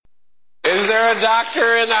there a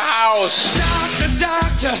doctor in the house?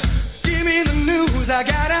 Doctor, give me the news. I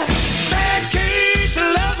got a bad case of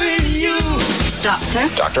loving you. Doctor.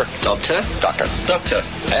 Doctor. Doctor. Doctor. Doctor.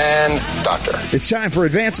 And doctor. It's time for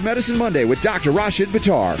Advanced Medicine Monday with Dr. Rashid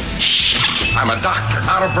Buttar. I'm a doctor,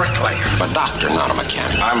 not a bricklayer. I'm a doctor, not a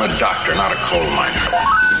mechanic. I'm a doctor, not a coal miner.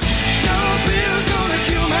 No pill's gonna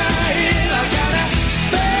kill my head. I got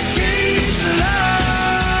a bad case of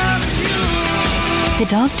loving you. The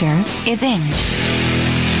doctor is in.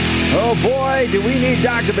 Oh boy, do we need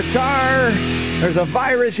Dr. Buttar. There's a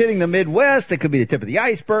virus hitting the Midwest. It could be the tip of the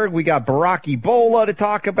iceberg. We got Barack Ebola to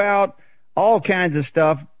talk about. All kinds of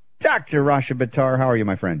stuff. Dr. Rashid Buttar, how are you,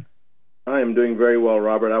 my friend? I am doing very well,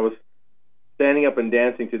 Robert. I was standing up and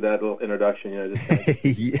dancing to that little introduction.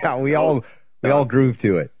 Yeah, we all groove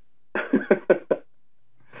to it.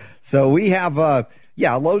 So we have,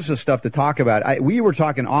 loads of stuff to talk about. We were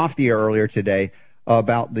talking off the air earlier today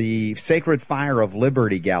about the Sacred Fire of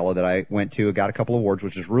Liberty Gala that I went to. I got a couple of awards,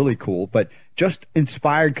 which is really cool, but just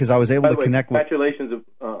inspired because I was able to connect with... Congratulations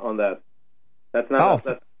on that. That's not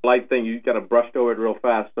that's a light thing. You kind of brushed over it real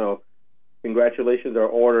fast, so congratulations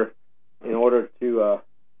are in order to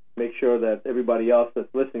make sure that everybody else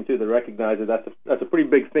that's listening to that recognizes that's a pretty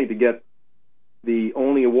big thing to get the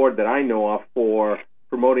only award that I know of for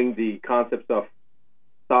promoting the concepts of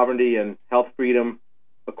sovereignty and health freedom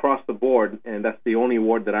across the board, and that's the only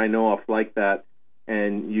award that I know of like that,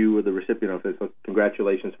 and you were the recipient of it, so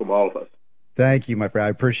congratulations from all of us. Thank you, my friend. I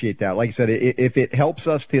appreciate that. Like I said, if it helps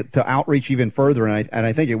us to outreach even further, and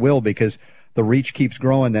I think it will because the reach keeps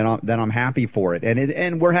growing, then I'm happy for it,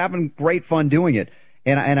 and we're having great fun doing it.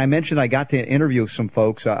 And I mentioned I got to interview some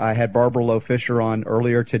folks. I had Barbara Lowe Fisher on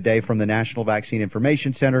earlier today from the National Vaccine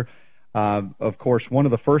Information Center. Of course, one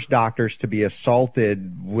of the first doctors to be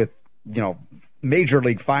assaulted with major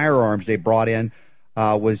league firearms they brought in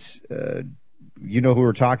was who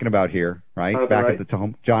we're talking about here, right? At the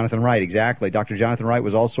home, Jonathan Wright, exactly. Dr. Jonathan Wright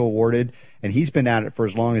was also awarded, and he's been at it for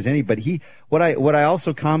as long as any. But what I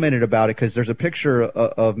also commented about it, because there's a picture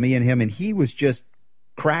of me and him, and he was just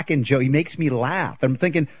cracking joke. He makes me laugh. I'm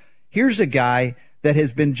thinking, here's a guy that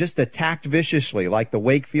has been just attacked viciously, like the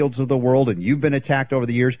Wakefields of the world, and you've been attacked over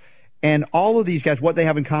the years. And all of these guys, what they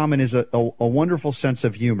have in common is a wonderful sense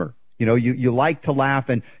of humor. You like to laugh,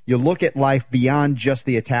 and you look at life beyond just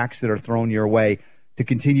the attacks that are thrown your way to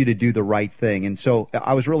continue to do the right thing. And so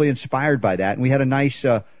I was really inspired by that. And we had a nice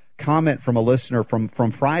comment from a listener from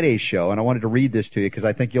Friday's show, and I wanted to read this to you because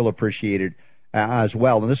I think you'll appreciate it as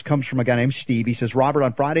well. And this comes from a guy named Steve. He says, Robert,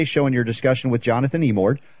 on Friday's show in your discussion with Jonathan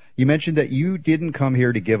Emord, you mentioned that you didn't come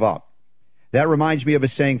here to give up. That reminds me of a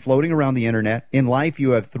saying floating around the internet. In life,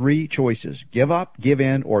 you have three choices: give up, give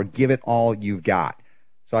in, or give it all you've got.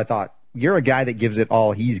 So I thought, you're a guy that gives it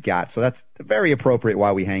all he's got. So that's very appropriate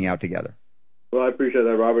why we hang out together. Well, I appreciate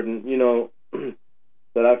that, Robert. And,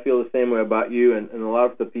 that I feel the same way about you and a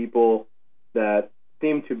lot of the people that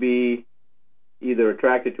seem to be either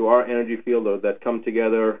attracted to our energy field or that come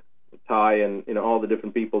together, Ty and all the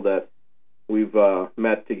different people that we've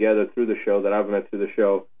met together through the show, that I've met through the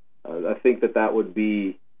show. I think that would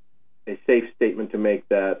be a safe statement to make,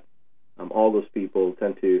 that all those people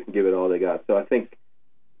tend to give it all they got. So I think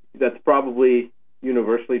that's probably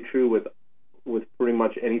universally true with pretty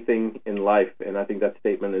much anything in life, and I think that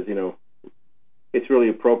statement is, it's really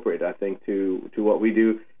appropriate, I think, to what we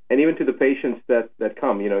do, and even to the patients that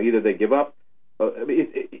come. Either they give up.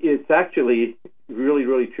 It's actually really,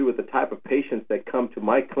 really true with the type of patients that come to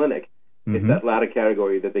my clinic. Mm-hmm. It's that latter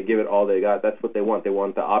category, that they give it all they got. That's what they want. They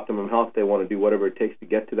want the optimum health. They want to do whatever it takes to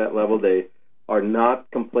get to that level. They are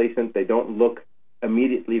not complacent. They don't look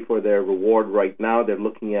immediately for their reward right now. They're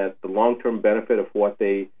looking at the long-term benefit of what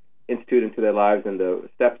they institute into their lives and the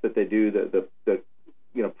steps that they do, the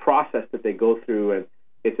process that they go through, and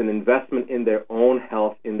it's an investment in their own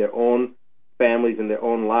health, in their own families, in their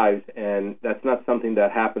own lives, and that's not something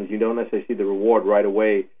that happens. You don't necessarily see the reward right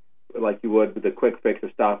away like you would with the quick fix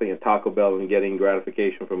of stopping at Taco Bell and getting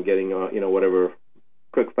gratification from getting whatever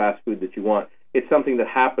quick fast food that you want. It's something that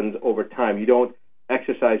happens over time. You don't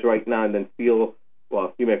exercise right now and then feel,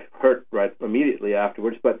 well, you may hurt right immediately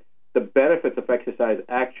afterwards, but the benefits of exercise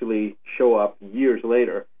actually show up years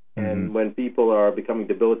later. Mm-hmm. And when people are becoming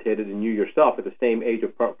debilitated, and you yourself at the same age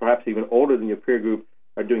or perhaps even older than your peer group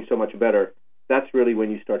are doing so much better, that's really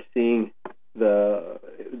when you start seeing the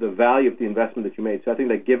value of the investment that you made. So I think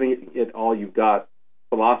that giving it all you've got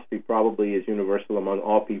philosophy probably is universal among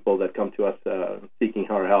all people that come to us seeking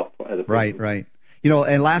our help. As a person. Right.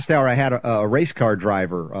 And last hour I had a race car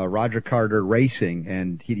driver, Roger Carter Racing,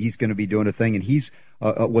 and he's going to be doing a thing, and he's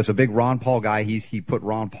was a big Ron Paul guy. He put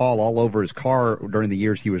Ron Paul all over his car during the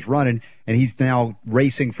years he was running, and he's now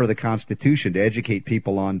racing for the Constitution to educate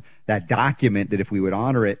people on that document, that if we would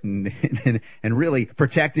honor it and really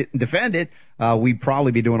protect it and defend it, we'd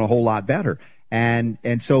probably be doing a whole lot better. And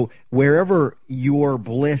so wherever your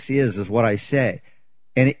bliss is what I say.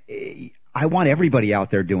 And I want everybody out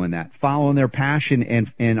there doing that, following their passion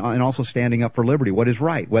and also standing up for liberty, what is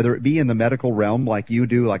right, whether it be in the medical realm like you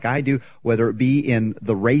do, like I do, whether it be in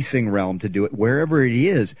the racing realm to do it, wherever it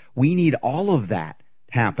is, we need all of that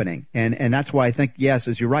happening. And that's why I think, yes,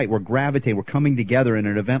 as you're right, we're gravitating, we're coming together in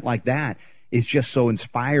an event like that is just so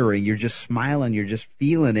inspiring. You're just smiling, you're just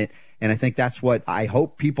feeling it. And I think that's what I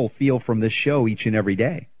hope people feel from this show each and every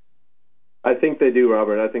day. I think they do,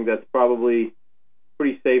 Robert. I think that's probably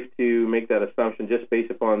pretty safe to make that assumption just based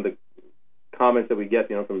upon the comments that we get,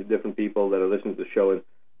 from different people that are listening to the show. And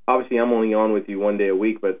obviously, I'm only on with you one day a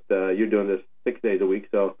week, but you're doing this 6 days a week.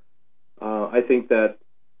 So I think that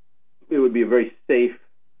it would be a very safe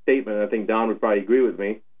statement. And I think Don would probably agree with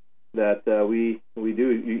me that we do,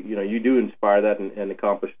 you do inspire that and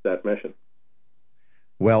accomplish that mission.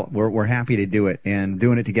 Well, we're happy to do it, and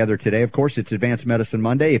doing it together today. Of course, it's Advanced Medicine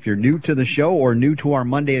Monday. If you're new to the show or new to our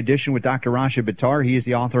Monday edition with Dr. Rashid Buttar, he is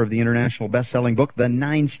the author of the international best-selling book, The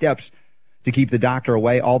 9 Steps to Keep the Doctor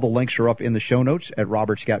Away. All the links are up in the show notes at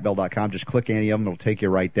robertscottbell.com. Just click any of them. It'll take you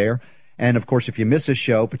right there. And, of course, if you miss a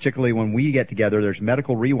show, particularly when we get together, there's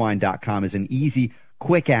medicalrewind.com is an easy,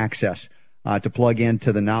 quick access to plug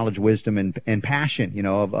into the knowledge, wisdom, and passion,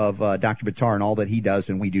 of Dr. Buttar and all that he does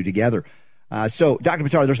and we do together. So, Dr.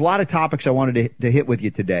 Buttar, there's a lot of topics I wanted to hit with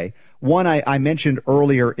you today. One, I mentioned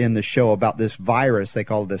earlier in the show about this virus. They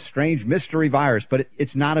call it the strange mystery virus, but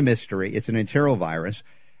it's not a mystery. It's an enterovirus.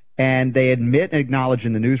 And they admit and acknowledge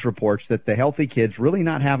in the news reports that the healthy kids really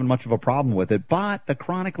not having much of a problem with it, but the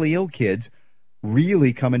chronically ill kids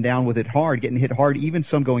really coming down with it hard, getting hit hard, even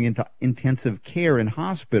some going into intensive care in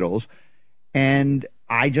hospitals. And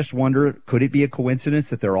I just wonder, could it be a coincidence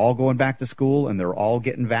that they're all going back to school and they're all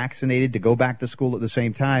getting vaccinated to go back to school at the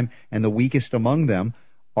same time, and the weakest among them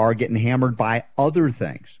are getting hammered by other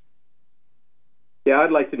things? Yeah,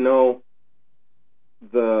 I'd like to know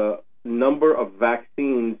the number of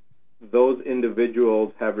vaccines those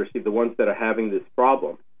individuals have received, the ones that are having this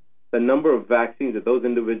problem, the number of vaccines that those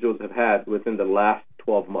individuals have had within the last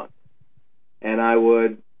 12 months. And I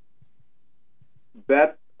would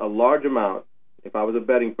bet a large amount, if I was a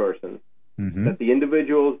betting person, that the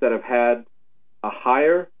individuals that have had a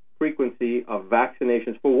higher frequency of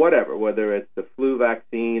vaccinations for whatever, whether it's the flu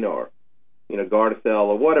vaccine or, Gardasil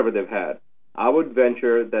or whatever they've had, I would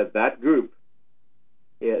venture that group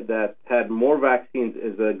that had more vaccines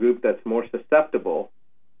is a group that's more susceptible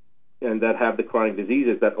and that have the chronic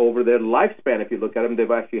diseases, that over their lifespan, if you look at them, they've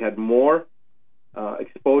actually had more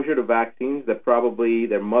exposure to vaccines, that probably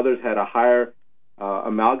their mothers had a higher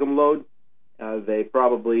amalgam load. They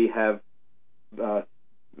probably have,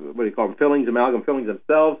 fillings, amalgam fillings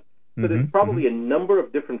themselves. So there's probably a number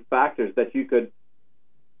of different factors that you could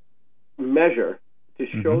measure to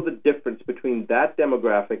show the difference between that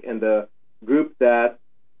demographic and the group that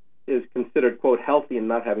is considered, quote, healthy and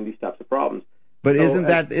not having these types of problems. But so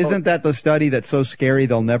isn't that the study that's so scary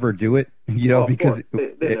they'll never do it? Because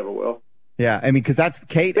they never will. Yeah, I mean, because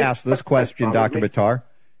Kate asked this question, Dr. Buttar.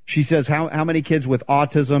 She says, how many kids with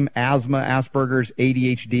autism, asthma, Asperger's,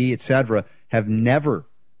 ADHD, etc., have never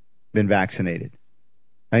been vaccinated?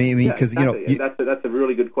 I mean, because exactly. That's a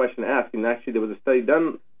really good question to ask. And actually, there was a study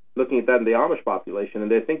done looking at that in the Amish population,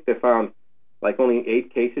 and they found like only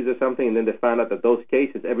 8 cases or something, and then they found out that those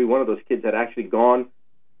cases, every one of those kids had actually gone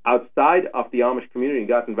outside of the Amish community and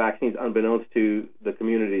gotten vaccines unbeknownst to the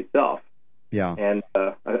community itself. Yeah. And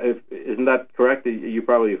isn't that correct? You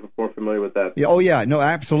probably are more familiar with that. Yeah. Oh, yeah. No,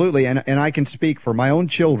 absolutely. And I can speak for my own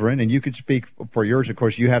children, and you could speak for yours. Of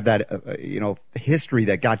course, you have that, history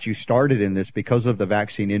that got you started in this because of the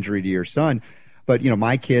vaccine injury to your son. But,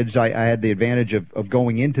 my kids, I had the advantage of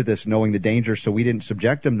going into this knowing the danger, so we didn't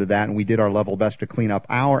subject them to that, and we did our level best to clean up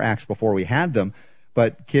our acts before we had them.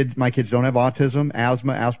 But my kids don't have autism,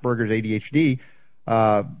 asthma, Asperger's, ADHD.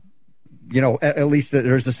 At least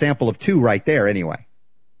there's a sample of 2 right there anyway.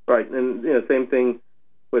 Right, and same thing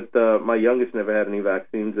with my youngest never had any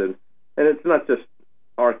vaccines, and it's not just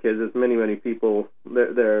our kids. There's many people.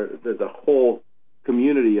 There's a whole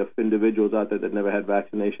community of individuals out there that never had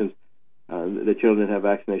vaccinations. The children have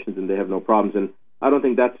vaccinations and they have no problems, and I don't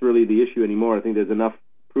think that's really the issue anymore. I think there's enough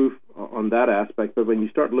proof on that aspect. But when you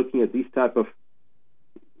start looking at these type of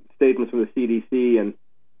statements from the CDC, and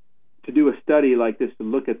to do a study like this, to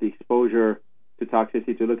look at the exposure to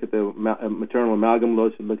toxicity, to look at the maternal amalgam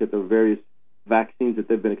loads, to look at the various vaccines that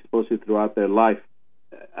they've been exposed to throughout their life.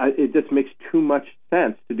 It just makes too much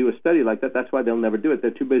sense to do a study like that. That's why they'll never do it.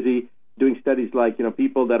 They're too busy doing studies like,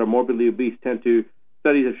 people that are morbidly obese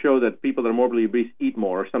studies have shown that people that are morbidly obese eat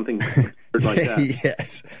more or something like that.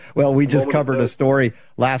 Yes. Well, we just covered a story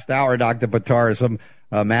last hour, Dr. Buttar. Some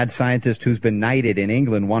mad scientist who's been knighted in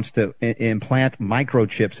England wants to implant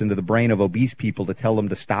microchips into the brain of obese people to tell them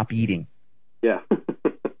to stop eating. Yeah.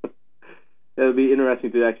 It would be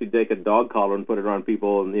interesting to actually take a dog collar and put it on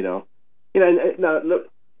people, and now look,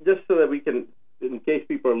 just so that we can, in case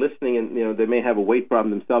people are listening and they may have a weight problem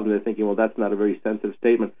themselves and they're thinking, well, that's not a very sensitive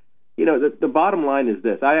statement. The bottom line is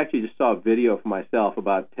this. I actually just saw a video of myself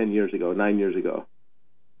about 9 years ago,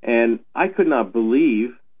 and I could not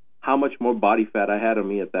believe how much more body fat I had on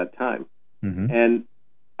me at that time. Mm-hmm. And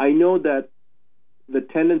I know that the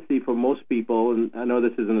tendency for most people, and I know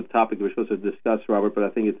this isn't a topic we're supposed to discuss, Robert, but I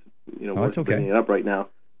think it's worth bringing it up right now.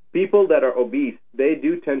 People that are obese, they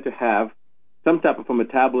do tend to have some type of a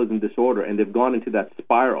metabolism disorder, and they've gone into that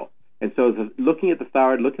spiral. And so looking at the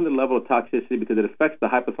thyroid, looking at the level of toxicity, because it affects the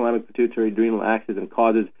hypothalamic pituitary adrenal axis and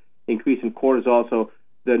causes increase in cortisol. So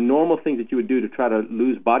the normal things that you would do to try to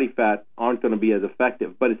lose body fat aren't going to be as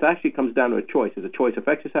effective. But it actually comes down to a choice. It's a choice of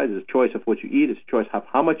exercise. It's a choice of what you eat. It's a choice of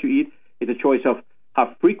how much you eat. It's a choice of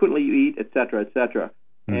how frequently you eat, et cetera, et cetera.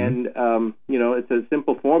 Mm-hmm. And, it's a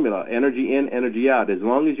simple formula. Energy in, energy out. As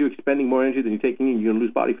long as you're expending more energy than you're taking in, you're going to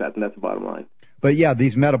lose body fat, and that's the bottom line. But, yeah,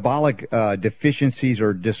 these metabolic deficiencies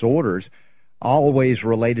or disorders always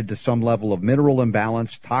related to some level of mineral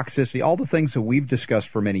imbalance, toxicity, all the things that we've discussed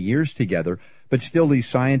for many years together. But still, these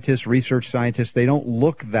scientists, research scientists, they don't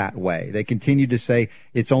look that way. They continue to say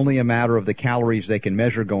it's only a matter of the calories they can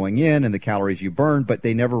measure going in and the calories you burn, but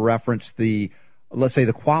they never reference the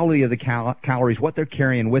quality of the calories, what they're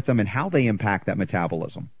carrying with them, and how they impact that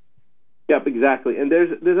metabolism. Yep, exactly. And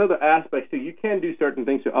there's other aspects too. You can do certain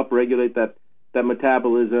things to upregulate that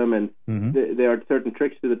metabolism, and mm-hmm. There are certain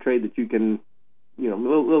tricks to the trade that you can,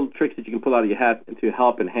 little tricks that you can pull out of your hat to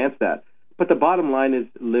help enhance that. But the bottom line is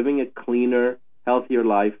living a cleaner, healthier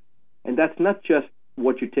life, and that's not just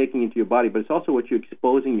what you're taking into your body, but it's also what you're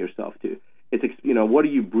exposing yourself to. It's what are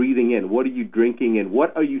you breathing in? What are you drinking in?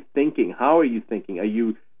 What are you thinking? How are you thinking?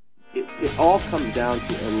 It all comes down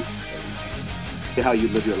to how you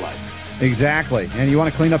live your life. Exactly. And you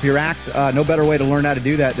want to clean up your act? No better way to learn how to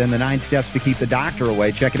do that than the 9 steps to keep the doctor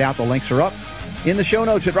away. Check it out. The links are up in the show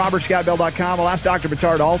notes at robertscottbell.com. I'll ask Dr.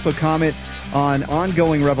 Buttar to also comment on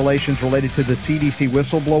ongoing revelations related to the CDC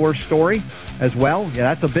whistleblower story as well. Yeah,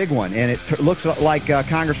 that's a big one. And it looks like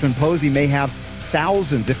Congressman Posey may have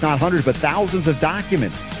thousands, if not hundreds, but thousands of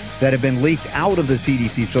documents that have been leaked out of the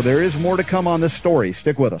CDC. So there is more to come on this story.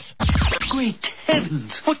 Stick with us. Great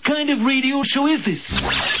heavens! What kind of radio show is this?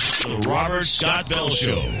 The Robert Scott Bell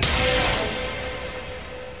Show.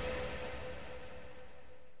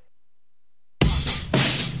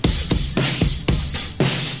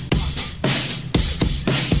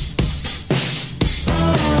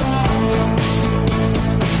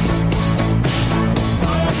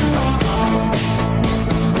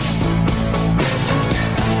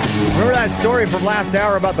 Remember that story from last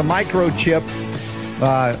hour about the microchip?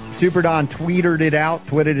 Super Don tweeted it out.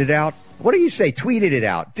 What do you say? Tweeted it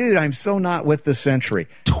out. Dude, I'm so not with the century.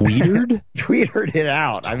 Tweeted? Tweeted it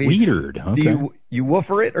out. I mean, tweeted. Okay. Do you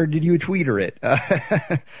woofer it or did you tweeter it?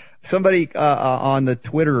 Somebody on the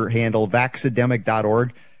Twitter handle,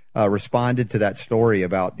 vaxidemic.org, responded to that story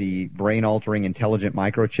about the brain-altering intelligent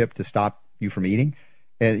microchip to stop you from eating.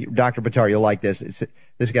 And Dr. Buttar, you'll like this.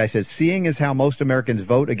 This guy says, seeing as how most Americans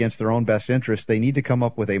vote against their own best interests, they need to come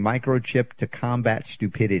up with a microchip to combat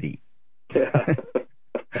stupidity. Yeah.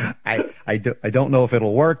 I don't know if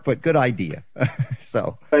it'll work, but good idea.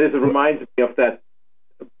 So it reminds me of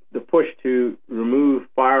the push to remove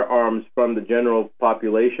firearms from the general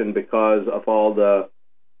population because of all the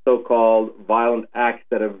so-called violent acts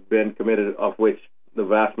that have been committed, of which the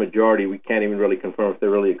vast majority we can't even really confirm if they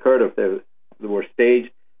really occurred, if they were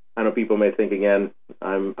staged. I know people may think, again,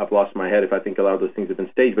 I've lost my head if I think a lot of those things have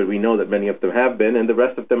been staged, but we know that many of them have been, and the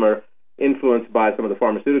rest of them are influenced by some of the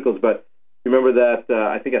pharmaceuticals. But remember that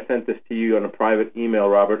I think I sent this to you on a private email,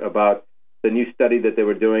 Robert, about the new study that they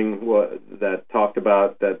were doing that talked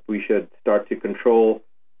about that we should start to control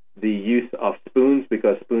the use of spoons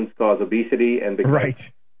because spoons cause obesity, and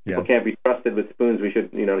because people can't be trusted with spoons, we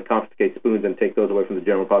should confiscate spoons and take those away from the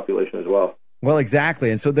general population as well. Well,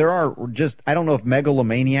 exactly. And so there are I don't know if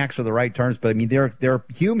megalomaniacs are the right terms, but I mean, there are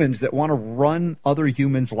humans that want to run other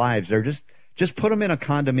humans' lives. They're just put them in a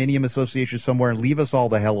condominium association somewhere and leave us all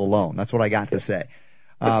the hell alone. That's what I got to say.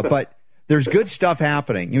 But there's good stuff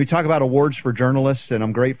happening. We talk about awards for journalists, and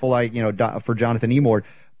I'm grateful, for Jonathan Emord.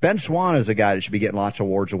 Ben Swan is a guy that should be getting lots of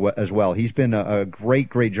awards as well. He's been a great,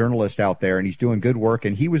 great journalist out there, and he's doing good work.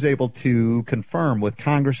 And he was able to confirm with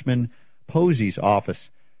Congressman Posey's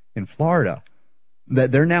office in Florida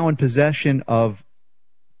that they're now in possession of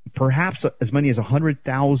perhaps as many as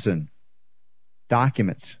 100,000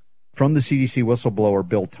 documents from the CDC whistleblower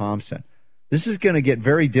Bill Thompson. This is going to get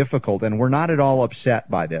very difficult, and we're not at all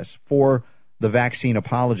upset by this for the vaccine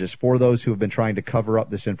apologists, for those who have been trying to cover up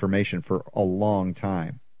this information for a long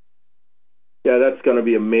time. Yeah, that's going to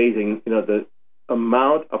be amazing. The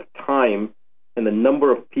amount of time and the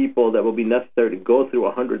number of people that will be necessary to go through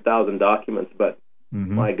 100,000 documents. But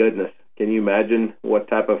my goodness, can you imagine what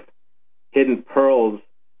type of hidden pearls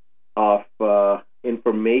of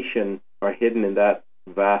information are hidden in that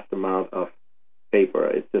vast amount of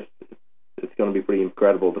paper? It's going to be pretty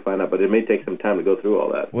incredible to find out, but it may take some time to go through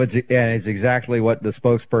all that. It's exactly what the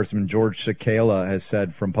spokesperson, George Sakala, has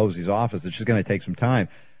said from Posey's office. It's just going to take some time.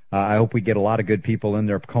 I hope we get a lot of good people in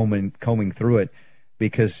there combing through it,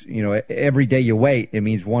 because, every day you wait, it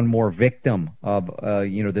means one more victim of,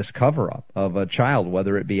 this cover-up of a child,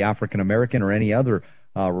 whether it be African-American or any other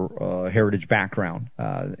heritage background.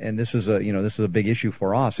 And this is a big issue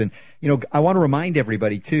for us. And, I want to remind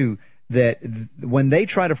everybody, too, that when they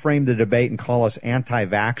try to frame the debate and call us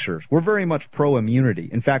anti-vaxxers, we're very much pro-immunity.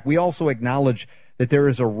 In fact, we also acknowledge that there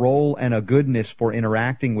is a role and a goodness for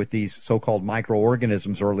interacting with these so-called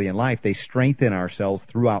microorganisms early in life. They strengthen our cells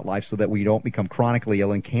throughout life so that we don't become chronically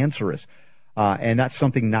ill and cancerous. And that's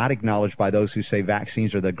something not acknowledged by those who say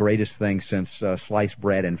vaccines are the greatest thing since sliced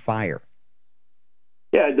bread and fire.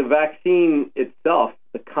 Yeah, the vaccine itself,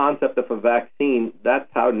 the concept of a vaccine, that's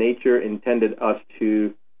how nature intended us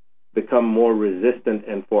to become more resistant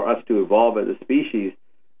and for us to evolve as a species.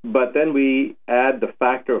 But then we add the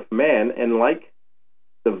factor of man, and like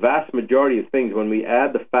the vast majority of things, when we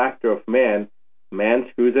add the factor of man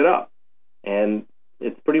screws it up. And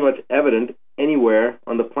it's pretty much evident anywhere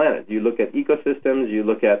on the planet. You look at ecosystems, you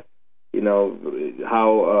look at,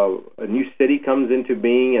 how a new city comes into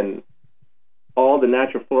being, and all the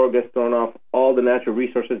natural flora gets thrown off, all the natural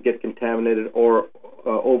resources get contaminated or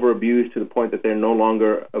over-abused to the point that they're no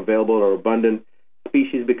longer available or abundant.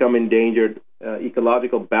 Species become endangered.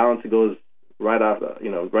 Ecological balance goes right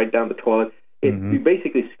down the toilet. We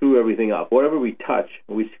basically screw everything up. Whatever we touch,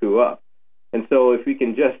 we screw up. And so if we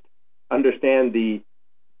can just understand the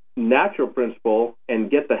natural principle and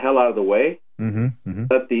get the hell out of the way,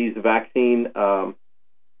 let these vaccine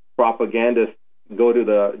propagandists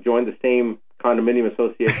join the same condominium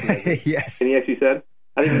association. Yes. And he actually said,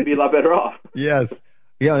 I think we'd be a lot better off. Yes.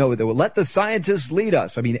 Yeah, no, let the scientists lead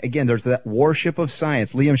us. I mean, again, there's that worship of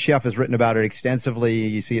science. Liam Sheff has written about it extensively.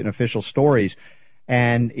 You see it in official stories.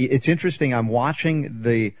 And it's interesting. I'm watching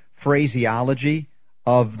the phraseology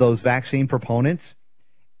of those vaccine proponents,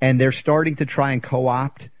 and they're starting to try and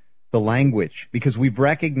co-opt the language, because we've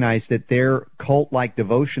recognized that their cult-like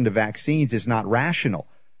devotion to vaccines is not rational,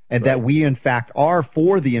 and that we, in fact, are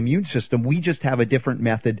for the immune system. We just have a different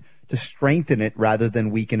method to strengthen it rather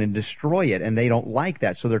than weaken and destroy it, and they don't like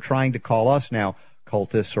that. So they're trying to call us now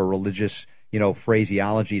cultists or religious,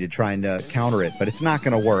 phraseology to try and counter it, but it's not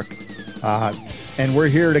going to work. And we're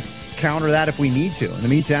here to counter that if we need to. In the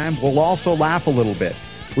meantime, we'll also laugh a little bit.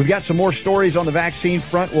 We've got some more stories on the vaccine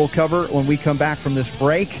front we'll cover when we come back from this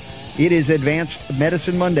break. It is Advanced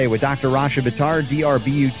Medicine Monday with Dr. Rashid Buttar,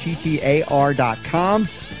 DRBUTTAR.com.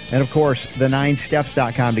 And, of course,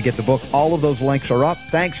 the9steps.com to get the book. All of those links are up.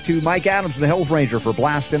 Thanks to Mike Adams, the Health Ranger, for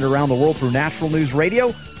blasting around the world through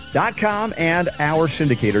naturalnewsradio.com and our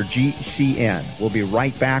syndicator, GCN. We'll be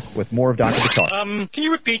right back with more of Dr. Buttar. Can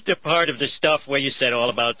you repeat the part of the stuff where you said all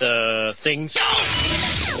about the things?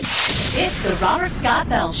 It's the Robert Scott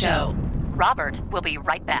Bell Show. Robert will be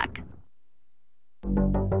right back.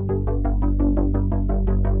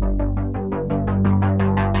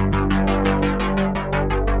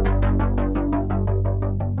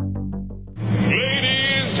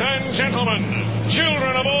 Gentlemen,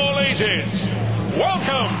 children of all ages,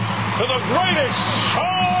 welcome to the greatest show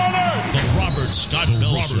on earth. The Robert Scott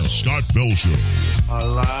Bell Show.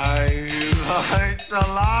 Alive, it's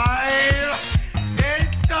alive,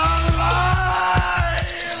 it's alive.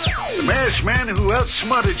 The masked man who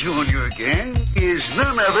outsmarted you on your gang is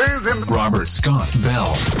none other than Robert Scott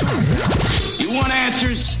Bell. You want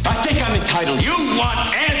answers? I think I'm entitled. You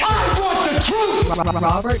want answers? I want the truth.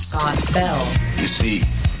 Robert Scott Bell. You see,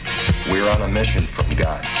 we're on a mission from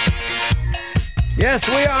God. Yes,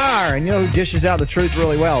 we are. And who dishes out the truth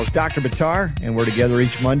really well is Dr. Buttar, and we're together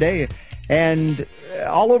each Monday. And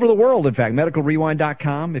all over the world, in fact,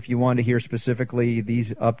 medicalrewind.com if you want to hear specifically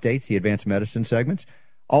these updates, the advanced medicine segments.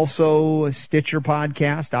 Also, Stitcher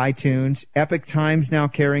Podcast, iTunes, Epic Times now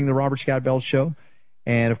carrying the Robert Scott Bell Show.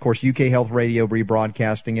 And, of course, UK Health Radio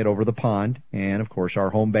rebroadcasting it over the pond. And, of course, our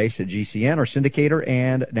home base at GCN, our syndicator,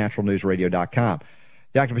 and naturalnewsradio.com.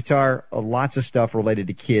 Dr. Buttar, lots of stuff related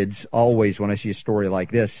to kids. Always, when I see a story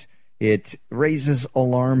like this, it raises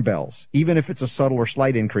alarm bells, even if it's a subtle or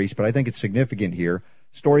slight increase, but I think it's significant here.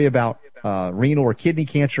 Story about renal or kidney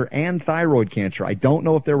cancer and thyroid cancer. I don't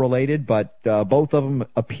know if they're related, but both of them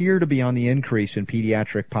appear to be on the increase in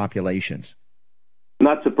pediatric populations.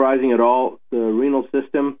 Not surprising at all. The renal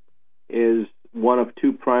system is one of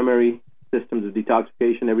two primary systems of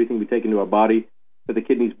detoxification. Everything we take into our body. If the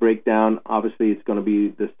kidneys break down, obviously it's going to be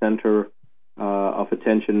the center of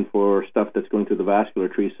attention for stuff that's going through the vascular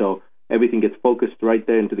tree. So everything gets focused right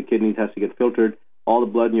there into the kidneys, has to get filtered. All the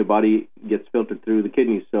blood in your body gets filtered through the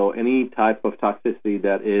kidneys. So any type of toxicity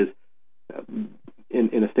that is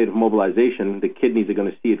in a state of mobilization, the kidneys are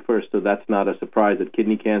going to see it first. So that's not a surprise that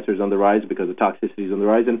kidney cancer is on the rise because the toxicity is on the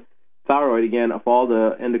rise. And thyroid, again, of all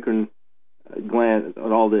the endocrine glands,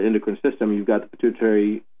 on all the endocrine system, you've got the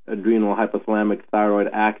pituitary, adrenal, hypothalamic, thyroid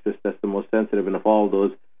axis that's the most sensitive. And of all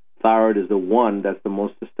those, thyroid is the one that's the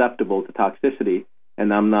most susceptible to toxicity.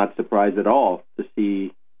 And I'm not surprised at all to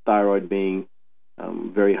see thyroid being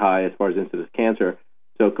very high as far as incidence of cancer.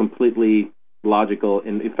 So completely logical.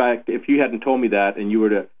 And in fact, if you hadn't told me that and you were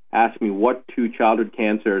to ask me what two childhood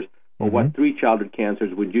cancers or what three childhood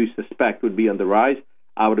cancers would you suspect would be on the rise,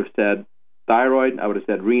 I would have said thyroid, I would have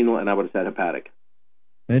said renal, and I would have said hepatic.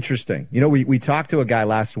 Interesting. You know, we talked to a guy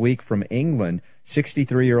last week from England,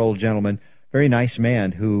 63-year-old gentleman, very nice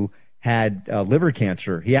man who had liver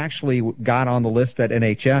cancer. He actually got on the list at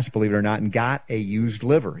NHS, believe it or not, and got a used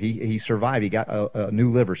liver. He survived. He got a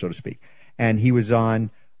new liver, so to speak. And he was on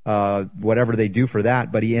whatever they do for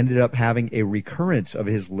that, but he ended up having a recurrence of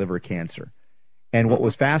his liver cancer. And what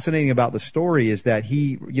was fascinating about the story is that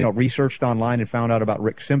he, researched online and found out about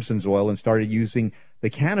Rick Simpson's oil and started using the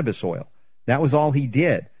cannabis oil. That was all he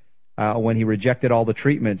did when he rejected all the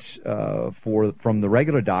treatments from the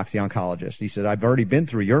regular docs, the oncologist. He said, I've already been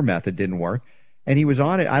through your method, didn't work. And he was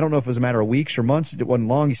on it. I don't know if it was a matter of weeks or months. It wasn't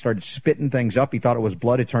long. He started spitting things up. He thought it was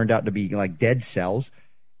blood. It turned out to be like dead cells.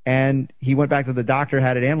 And he went back to the doctor,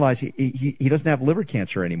 had it analyzed. He doesn't have liver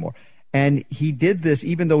cancer anymore. And he did this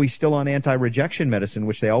even though he's still on anti-rejection medicine,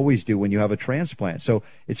 which they always do when you have a transplant. So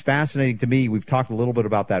it's fascinating to me. We've talked a little bit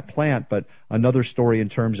about that plant, but another story in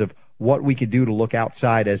terms of what we could do to look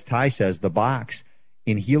outside, as Ty says, the box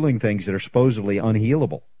in healing things that are supposedly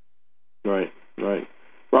unhealable. Right.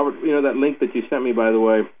 Robert, that link that you sent me, by the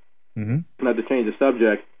way, not to change the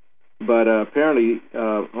subject, but apparently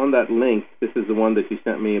on that link, this is the one that you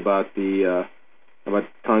sent me about about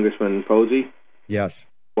Congressman Posey. Yes.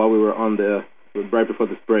 While we were right before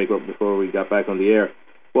this break, or before we got back on the air.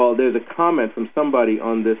 Well, there's a comment from somebody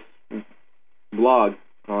on this blog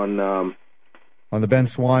on the Ben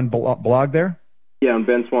Swann blog there? Yeah, on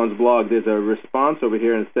Ben Swann's blog, there's a response over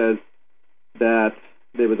here, and it says that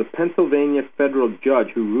there was a Pennsylvania federal judge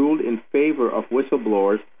who ruled in favor of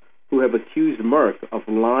whistleblowers who have accused Merck of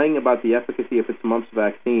lying about the efficacy of its mumps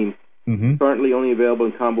vaccine, currently only available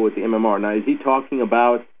in combo with the MMR. Now, is he talking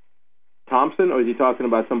about Thompson, or is he talking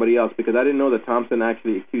about somebody else? Because I didn't know that Thompson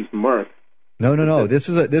actually accused Merck. No.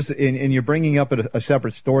 And you're bringing up a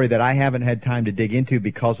separate story that I haven't had time to dig into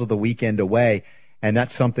because of the weekend away. And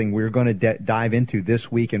that's something we're going to dive into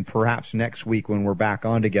this week and perhaps next week when we're back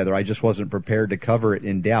on together. I just wasn't prepared to cover it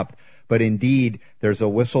in depth. But indeed, there's a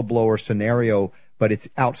whistleblower scenario, but it's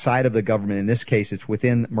outside of the government. In this case, it's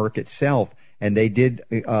within Merck itself. And they did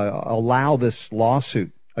allow this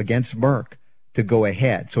lawsuit against Merck to go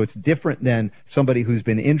ahead. So it's different than somebody who's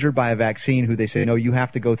been injured by a vaccine who they say, no, you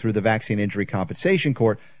have to go through the Vaccine Injury Compensation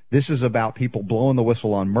Court. This is about people blowing the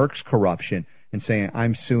whistle on Merck's corruption and saying,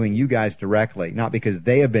 I'm suing you guys directly, not because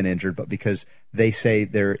they have been injured, but because they say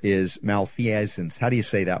there is malfeasance. How do you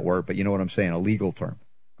say that word? But you know what I'm saying, a legal term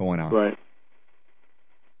going on. Right.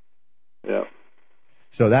 Yeah.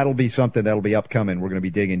 So that'll be something that'll be upcoming. We're going to be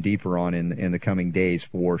digging deeper on in the coming days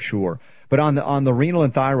for sure. But on the renal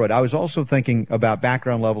and thyroid, I was also thinking about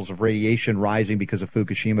background levels of radiation rising because of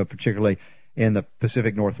Fukushima, particularly in the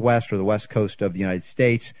Pacific Northwest or the west coast of the United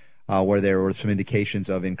States, where there were some indications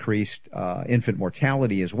of increased infant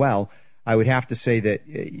mortality as well. I would have to say that,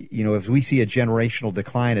 if we see a generational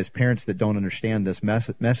decline as parents that don't understand this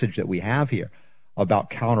message that we have here, about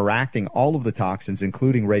counteracting all of the toxins,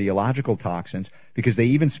 including radiological toxins, because they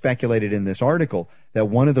even speculated in this article that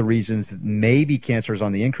one of the reasons that maybe cancer is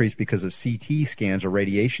on the increase because of CT scans or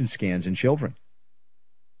radiation scans in children.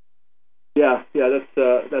 Yeah,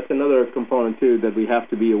 that's another component too that we have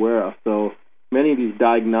to be aware of. So many of these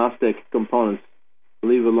diagnostic components,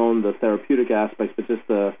 leave alone the therapeutic aspects, but just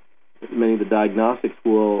many of the diagnostics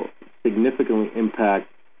will significantly impact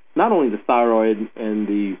not only the thyroid and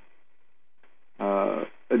the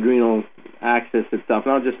adrenal axis itself,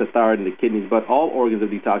 not just the thyroid and the kidneys, but all organs of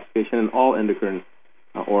detoxification and all endocrine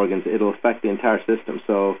organs. It'll affect the entire system.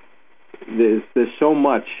 So there's so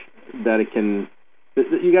much that it can.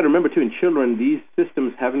 You got to remember too, in children, these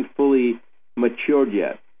systems haven't fully matured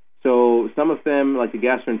yet. So some of them, like the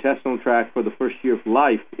gastrointestinal tract, for the first year of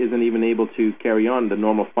life, isn't even able to carry on the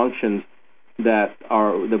normal functions that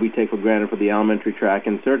we take for granted for the alimentary tract,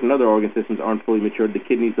 and certain other organ systems aren't fully matured. The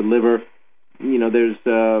kidneys, the liver, there's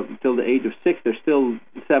till the age of 6, they're still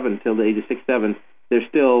 7, till the age of 6, 7, they're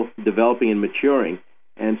still developing and maturing.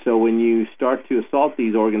 And so when you start to assault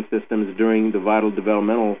these organ systems during the vital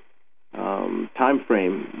developmental time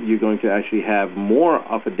frame, you're going to actually have more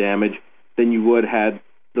of a damage than you would had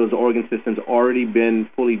those organ systems already been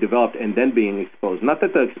fully developed and then being exposed. Not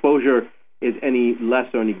that the exposure is any less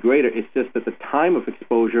or any greater, it's just that the time of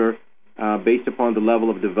exposure, based upon the level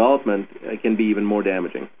of development, can be even more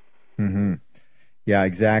damaging. Mm-hmm. Yeah,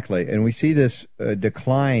 exactly. And we see this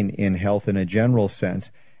decline in health in a general sense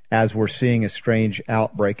as we're seeing a strange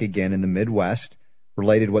outbreak again in the Midwest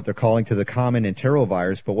related to what they're calling to the common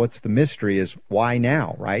enterovirus. But what's the mystery is why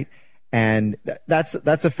now, right? And that's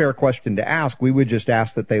a fair question to ask. We would just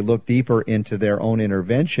ask that they look deeper into their own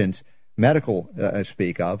interventions, medical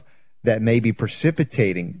speak of, that may be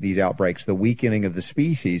precipitating these outbreaks, the weakening of the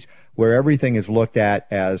species, where everything is looked at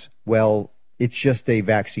as, well, it's just a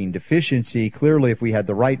vaccine deficiency. Clearly, if we had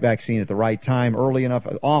the right vaccine at the right time, early enough,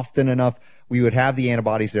 often enough, we would have the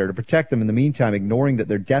antibodies there to protect them. In the meantime, ignoring that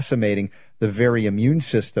they're decimating the very immune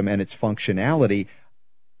system and its functionality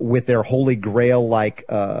with their holy grail-like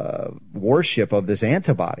worship of this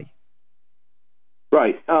antibody.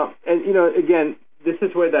 Right. And, again, this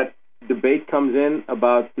is where that debate comes in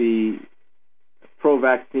about the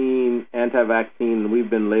pro-vaccine, anti-vaccine, and we've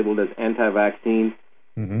been labeled as anti-vaccine.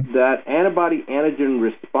 Mm-hmm. That antibody-antigen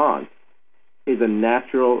response is a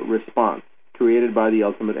natural response created by the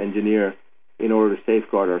ultimate engineer in order to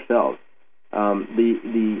safeguard ourselves.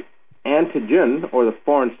 The antigen, or the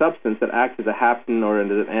foreign substance that acts as a hapten or as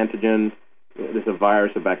an antigen, there's a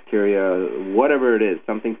virus, a bacteria, whatever it is,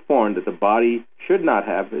 something foreign that the body should not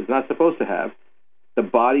have, is not supposed to have, the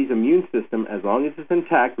body's immune system, as long as it's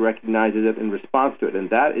intact, recognizes it and responds to it. And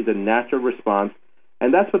that is a natural response.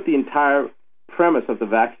 And that's what the entire premise of the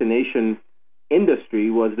vaccination industry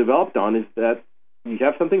was developed on, is that you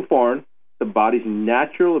have something foreign, the body's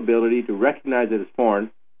natural ability to recognize it as foreign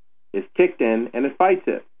is kicked in, and it fights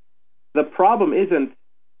it. The problem isn't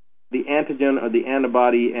the antigen or the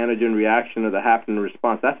antibody-antigen reaction or the hapten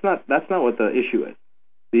response. That's not what the issue is.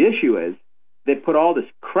 The issue is they put all this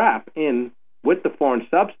crap in with the foreign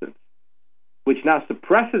substance, which now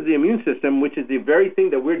suppresses the immune system, which is the very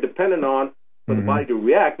thing that we're dependent on for the body to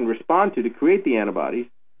react and respond to create the antibodies.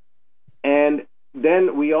 And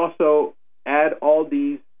then we also add all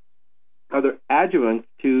these other adjuvants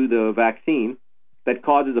to the vaccine that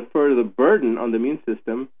causes a further burden on the immune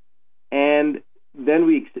system, and then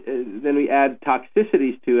we add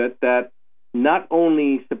toxicities to it that not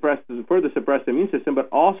only further suppress the immune system, but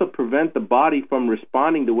also prevent the body from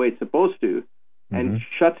responding the way it's supposed to, and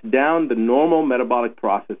shuts down the normal metabolic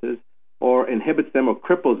processes or inhibits them or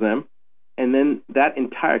cripples them. And then that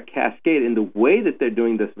entire cascade, in the way that they're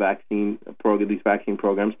doing this vaccine program, these vaccine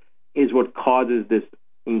programs, is what causes this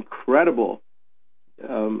incredible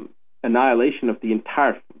annihilation of the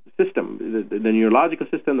entire system, the neurological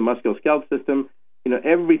system, the musculoskeletal system.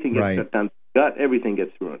 Everything gets shut down. Gut, everything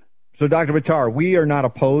gets ruined. So, Dr. Buttar, we are not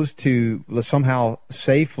opposed to somehow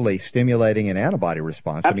safely stimulating an antibody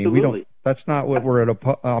response. Absolutely. I mean, we don't. That's not what we're in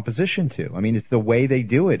opposition to. I mean, it's the way they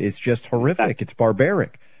do it. It's just horrific. It's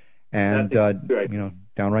barbaric, and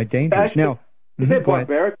downright dangerous. Actually, to say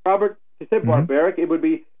barbaric, Robert. To say barbaric, it would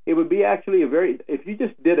be actually a very. If you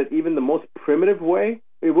just did it even the most primitive way,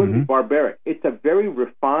 it wouldn't be barbaric. It's a very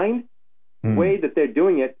refined way that they're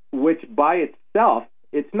doing it, which by itself,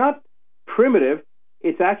 it's not primitive.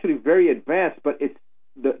 It's actually very advanced, but it's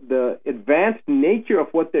the advanced nature of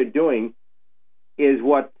what they're doing is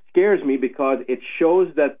what scares me, because it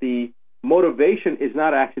shows that the motivation is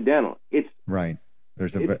not accidental. It's right.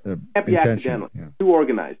 There's can't be intention. accidental. Yeah. Too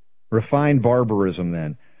organized. Refined barbarism,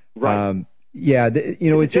 then. Right.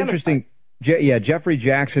 it's interesting. Jeffrey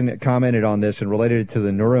Jackson commented on this and related it to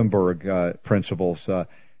the Nuremberg principles.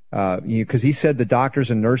 Because he said the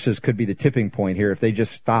doctors and nurses could be the tipping point here if they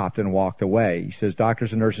just stopped and walked away. He says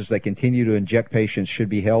doctors and nurses that continue to inject patients should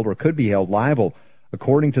be held or could be held liable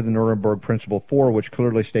according to the Nuremberg Principle 4, which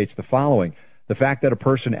clearly states the following. The fact that a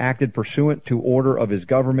person acted pursuant to order of his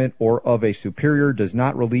government or of a superior does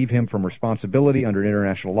not relieve him from responsibility under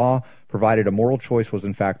international law, provided a moral choice was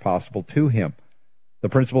in fact possible to him. The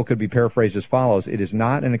principle could be paraphrased as follows. It is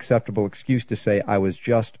not an acceptable excuse to say, I was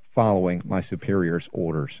just following my superior's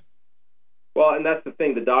orders. Well, and that's the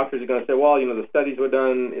thing. The doctors are going to say, well, the studies were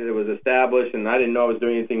done, it was established, and I didn't know I was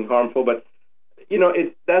doing anything harmful. But,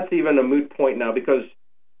 that's even a moot point now, because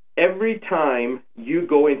every time you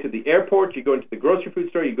go into the airport, you go into the grocery food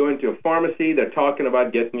store, you go into a pharmacy, they're talking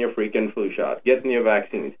about getting your freaking flu shot, getting your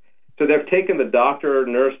vaccines. So they've taken the doctor or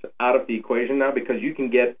nurse out of the equation now, because you can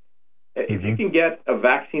get, if you can get a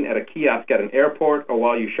vaccine at a kiosk at an airport or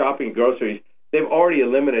while you're shopping groceries, they've already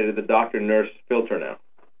eliminated the doctor-nurse filter now.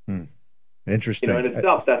 Interesting. In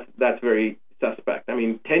itself, that's very suspect. I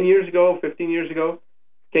mean, 10 years ago, 15 years ago,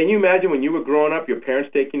 can you imagine when you were growing up, your parents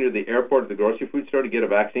taking you to the airport or the grocery food store to get a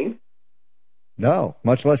vaccine? No,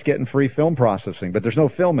 much less getting free film processing. But there's no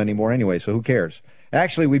film anymore anyway, so who cares?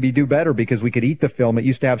 Actually, we'd do better because we could eat the film. It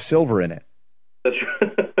used to have silver in it. That's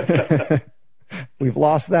right. We've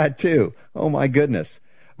lost that, too. Oh, my goodness.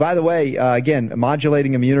 By the way, again,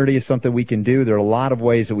 modulating immunity is something we can do. There are a lot of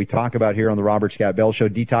ways that we talk about here on the Robert Scott Bell Show.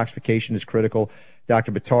 Detoxification is critical.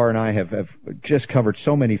 Dr. Buttar and I have just covered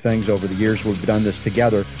so many things over the years. We've done this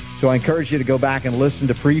together. So I encourage you to go back and listen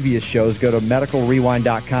to previous shows. Go to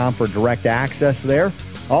medicalrewind.com for direct access there.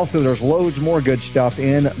 Also, there's loads more good stuff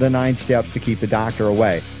in the 9 steps to keep the doctor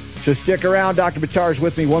away. So stick around. Dr. Buttar is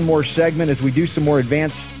with me one more segment as we do some more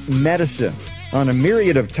advanced medicine on a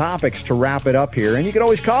myriad of topics to wrap it up here. And you can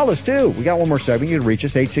always call us, too. We got one more segment. You can reach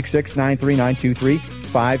us,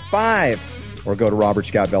 866-939-2355. Or go to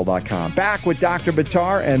robertscottbell.com. Back with Dr.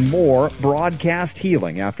 Buttar and more broadcast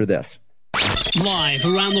healing after this. Live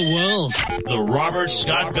around the world. The Robert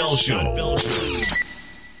Scott Bell Show.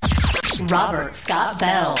 Robert Scott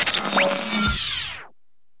Bell.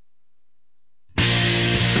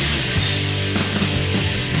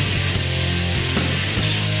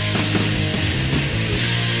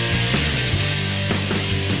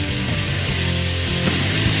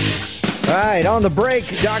 All right, on the break,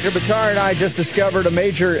 Dr. Buttar and I just discovered a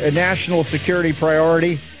major national security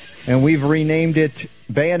priority, and we've renamed it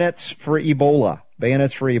Bayonets for Ebola.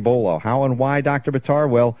 Bayonets for Ebola. How and why, Dr. Buttar?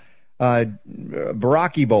 Well,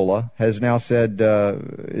 Barack Ebola has now said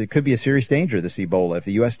it could be a serious danger, this Ebola, if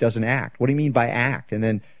the U.S. doesn't act. What do you mean by act? And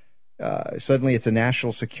then suddenly it's a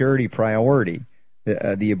national security priority,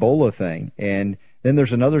 the Ebola thing. And then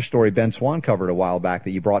there's another story Ben Swan covered a while back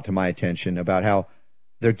that you brought to my attention about how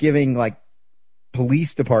they're giving,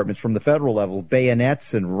 police departments from the federal level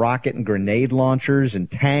bayonets and rocket and grenade launchers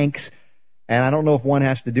and tanks. And I don't know if one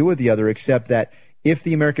has to do with the other, except that if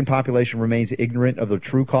the American population remains ignorant of the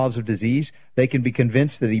true cause of disease, they can be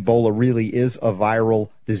convinced that Ebola really is a viral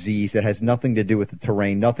disease that has nothing to do with the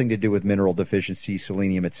terrain, nothing to do with mineral deficiency,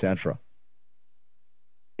 selenium, etc.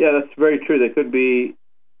 Yeah, that's very true. They could be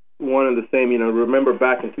one and the same. Remember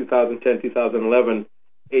back in 2010, 2011,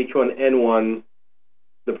 H1N1,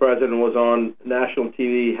 the president was on national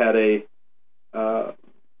TV, had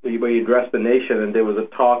where he addressed the nation, and there was a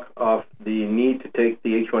talk of the need to take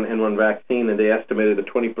the H1N1 vaccine, and they estimated that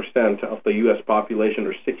 20% of the U.S. population,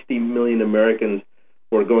 or 60 million Americans,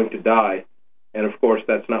 were going to die. And, of course,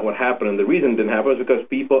 that's not what happened. And the reason it didn't happen is because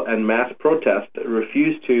people en masse protest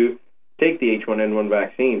refused to take the H1N1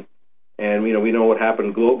 vaccine. And, we know what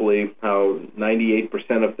happened globally, how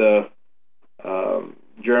 98% of the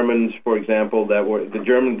Germans, for example, the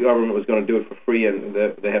German government was going to do it for free, and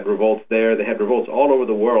they had revolts there. They had revolts all over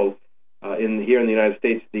the world. Here in the United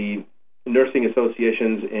States, the nursing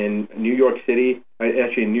associations in New York City,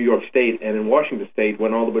 actually in New York State and in Washington State,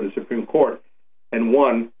 went all the way to the Supreme Court and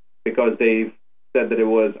won because they said that it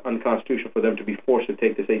was unconstitutional for them to be forced to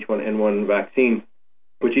take this H1N1 vaccine,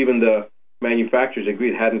 which even the manufacturers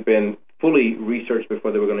agreed hadn't been fully researched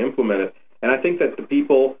before they were going to implement it. And I think that the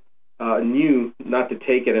people knew not to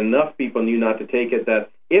take it. Enough people knew not to take it that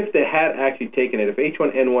if they had actually taken it, if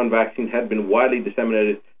H1N1 vaccine had been widely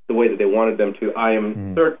disseminated the way that they wanted them to, I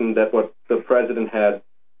am certain that what the president had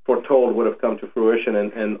foretold would have come to fruition,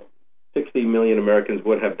 and 60 million Americans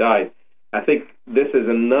would have died. I think this is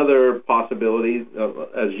another possibility,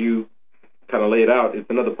 as you kind of laid out. It's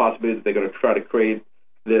another possibility that they're going to try to create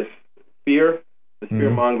this fear, the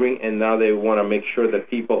fear-mongering, and now they want to make sure that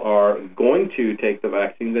people are going to take the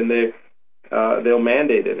vaccine. Then they'll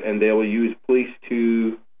mandate it, and they will use police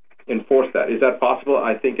to enforce that. Is that possible?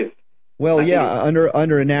 I think it's... Well,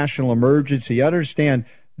 under a national emergency, understand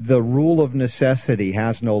the rule of necessity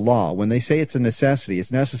has no law. When they say it's a necessity,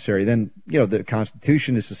 it's necessary, then, the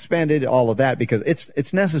Constitution is suspended, all of that, because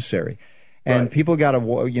it's necessary. And right. People got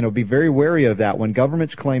to, be very wary of that. When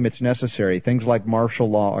governments claim it's necessary, things like martial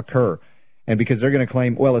law occur. And because they're going to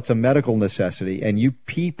claim, well, it's a medical necessity, and you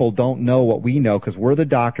people don't know what we know because we're the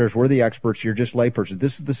doctors, we're the experts, you're just laypersons.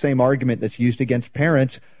 This is the same argument that's used against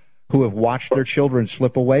parents who have watched their children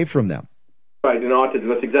slip away from them. Right, in autism,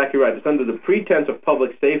 that's exactly right. It's under the pretense of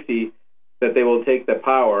public safety that they will take the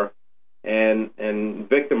power and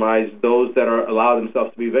victimize those that allow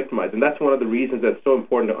themselves to be victimized. And that's one of the reasons that's so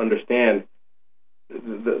important to understand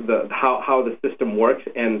how the system works,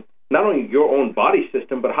 and not only your own body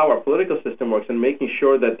system, but how our political system works, and making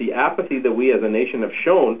sure that the apathy that we as a nation have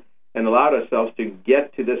shown and allowed ourselves to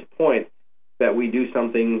get to this point, that we do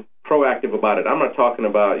something proactive about it. I'm not talking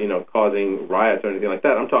about, causing riots or anything like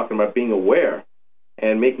that. I'm talking about being aware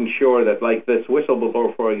and making sure that, like this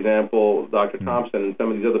whistleblower, for example, Dr. Thompson and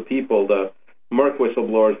some of these other people, the Merck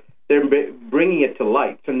whistleblowers, they're bringing it to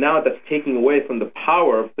light. So now that's taking away from the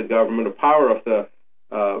power of the government, the power of the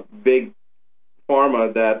big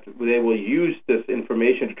pharma, that they will use this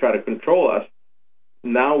information to try to control us.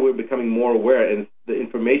 Now we're becoming more aware, and the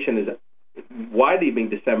information is widely being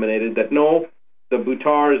disseminated that no, the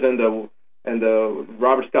Butars and the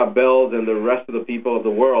Robert Scott Bells and the rest of the people of the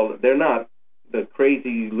world, they're not the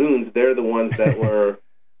crazy loons. They're the ones that were,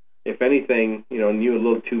 if anything, knew a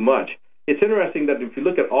little too much. It's interesting that if you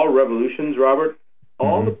look at all revolutions, Robert,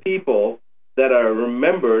 all the people that are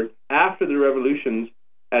remembered after the revolutions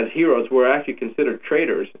as heroes were actually considered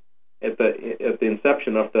traitors at the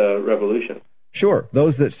inception of the revolution. Sure.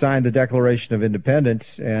 Those that signed the Declaration of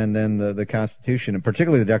Independence and then the Constitution, and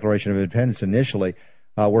particularly the Declaration of Independence initially,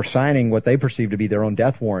 were signing what they perceived to be their own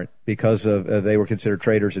death warrant because of they were considered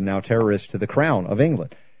traitors and now terrorists to the crown of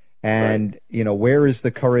England. And, where is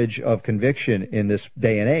the courage of conviction in this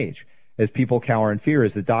day and age? As people cower in fear,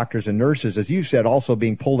 as the doctors and nurses, as you said, also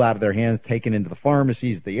being pulled out of their hands, taken into the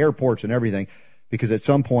pharmacies, the airports and everything, because at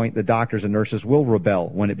some point the doctors and nurses will rebel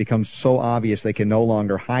when it becomes so obvious they can no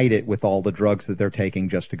longer hide it with all the drugs that they're taking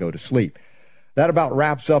just to go to sleep. That about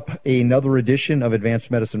wraps up another edition of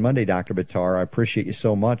Advanced Medicine Monday, Dr. Buttar. I appreciate you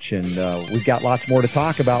so much, and we've got lots more to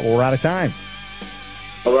talk about. We're out of time.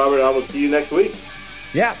 Well, Robert, I will see you next week.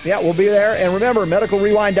 Yeah, we'll be there. And remember,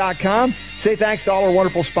 medicalrewind.com. Say thanks to all our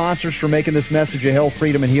wonderful sponsors for making this message of health,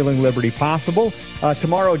 freedom, and healing liberty possible.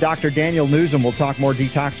 Tomorrow, Dr. Daniel Newsom will talk more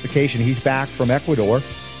detoxification. He's back from Ecuador.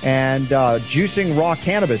 And juicing raw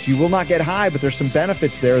cannabis. You will not get high, but there's some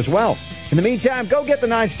benefits there as well. In the meantime, go get the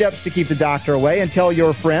 9 steps to keep the doctor away and tell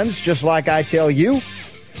your friends, just like I tell you,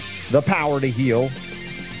 the power to heal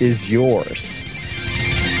is yours.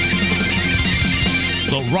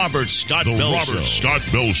 The Robert Scott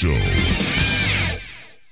Bell Show.